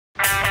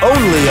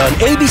only on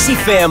ABC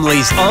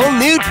Family's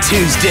all-new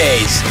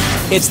Tuesdays.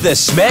 It's the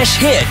smash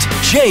hit,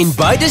 Jane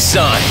by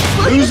Design.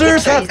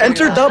 Losers have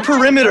entered the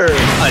perimeter.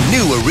 A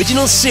new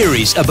original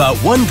series about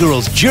one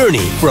girl's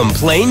journey from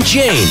plain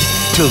Jane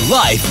to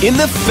life in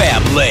the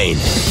fab lane.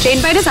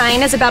 Jane by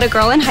Design is about a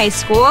girl in high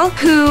school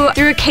who,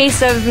 through a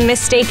case of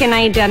mistaken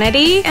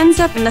identity, ends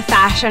up in the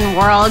fashion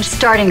world.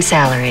 Starting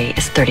salary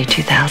is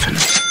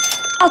 $32,000.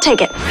 I'll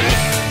take it.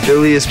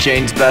 Billy is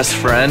Jane's best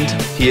friend.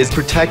 He is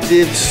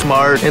protective,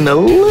 smart, and a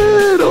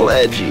little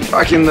edgy.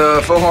 Rocking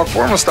the faux hawk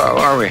formal style,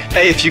 aren't we?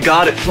 Hey, if you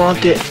got it,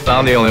 flaunt it.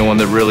 I'm the only one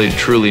that really,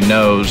 truly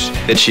knows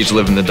that she's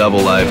living the double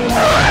life.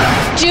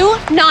 Do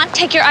not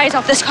take your eyes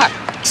off this car.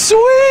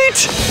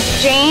 Sweet!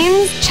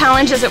 Jane's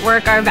challenges at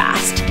work are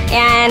vast,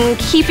 and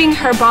keeping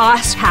her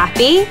boss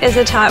happy is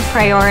a top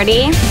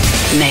priority.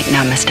 Make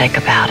no mistake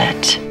about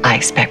it, I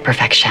expect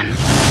perfection.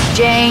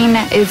 Jane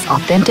is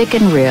authentic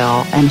and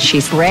real, and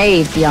she's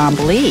brave beyond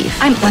belief.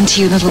 I'm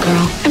onto you, little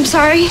girl. I'm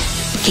sorry.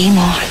 Game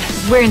on.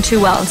 We're in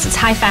two worlds. It's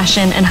high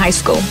fashion and high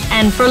school.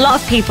 And for a lot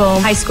of people,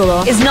 high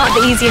school is not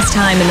the easiest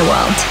time in the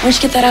world. Where'd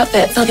you get that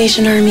outfit?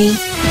 Salvation Army.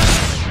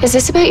 Is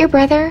this about your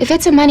brother? If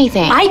it's a money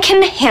thing, I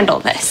can handle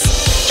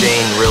this.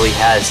 Jane really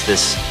has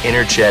this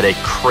energetic,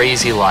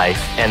 crazy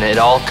life, and it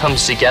all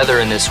comes together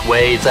in this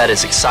way that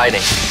is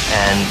exciting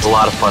and it's a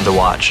lot of fun to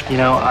watch. You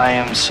know, I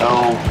am so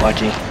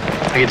lucky.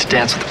 I get to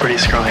dance with the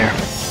prettiest girl here.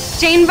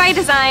 Jane by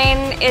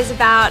Design is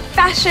about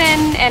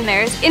fashion, and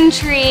there's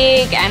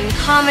intrigue and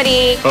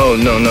comedy. Oh,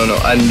 no.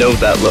 I know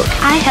that look.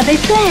 I have a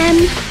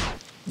plan.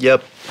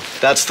 Yep,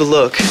 that's the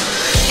look.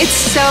 It's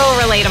so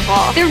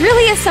relatable. There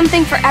really is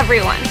something for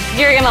everyone.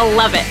 You're gonna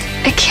love it.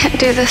 I can't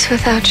do this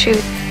without you.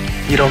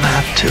 You don't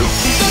have to.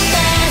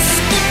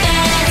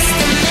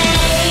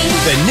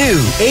 The new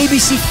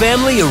ABC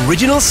Family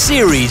original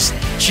series,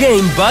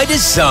 Jane by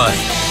Design.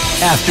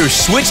 After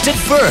Switched at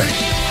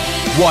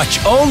Birth.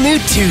 Watch all new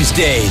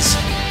Tuesdays.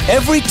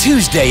 Every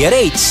Tuesday at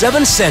 8,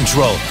 7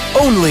 Central.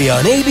 Only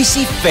on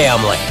ABC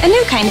Family. A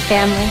new kind of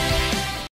family.